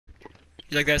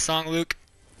You like that song, Luke?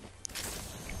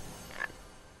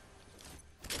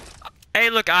 Hey,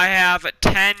 look, I have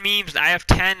 10 memes. I have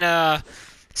 10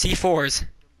 C4s.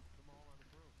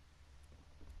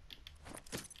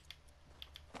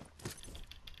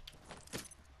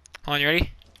 Hold on, you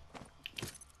ready?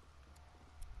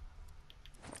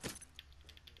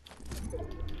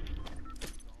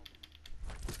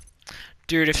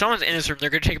 Dude, if someone's in this room, they're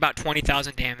gonna take about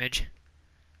 20,000 damage.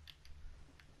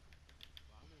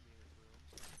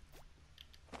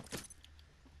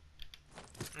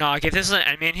 No, like if this is an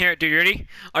enemy in here, dude, you ready?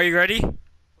 Are you ready? Can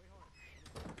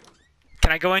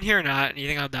I go in here or not? You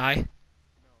think I'll die?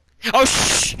 Oh,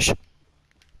 shh!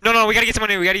 No, no, we gotta get someone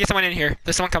in. We gotta get someone in here.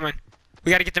 There's someone coming.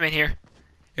 We gotta get them in here.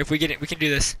 If we get it, we can do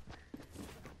this.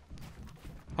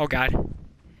 Oh God.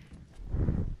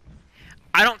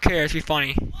 I don't care. It's be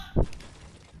funny.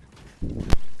 And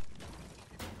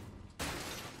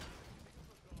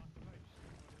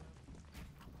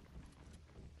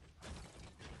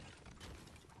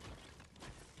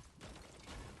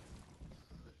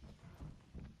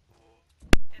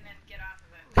then get off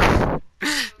of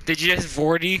it. Did you just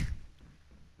 40?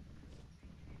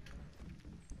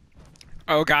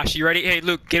 Oh gosh, you ready? Hey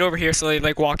Luke, get over here so they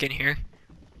like walk in here.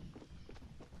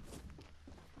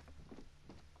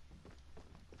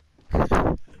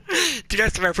 Dude, I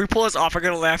swear, if we pull this off, we're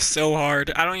gonna laugh so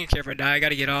hard. I don't even care if I die, I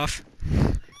gotta get off.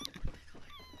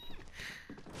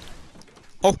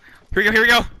 Oh, here we go, here we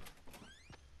go!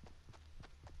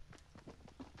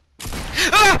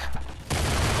 Ah!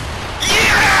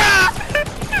 Yeah!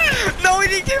 No, we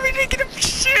didn't get him,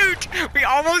 shoot! We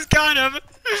almost got him!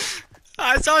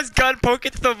 I saw his gun poke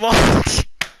into the wall.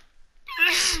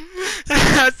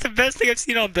 That's the best thing I've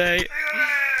seen all day.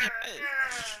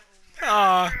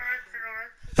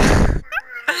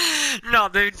 No,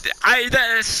 dude,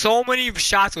 so many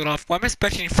shots went off. Why am I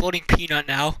expecting floating peanut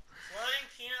now? Floating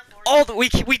peanut. Oh, we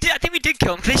did. I think we did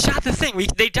kill them. They shot the thing.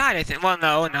 They died. I think. Well,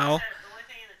 no. The only thing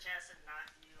in the chest that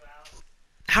knocked you out.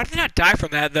 How did they not die from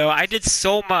that though? I did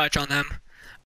so much on them.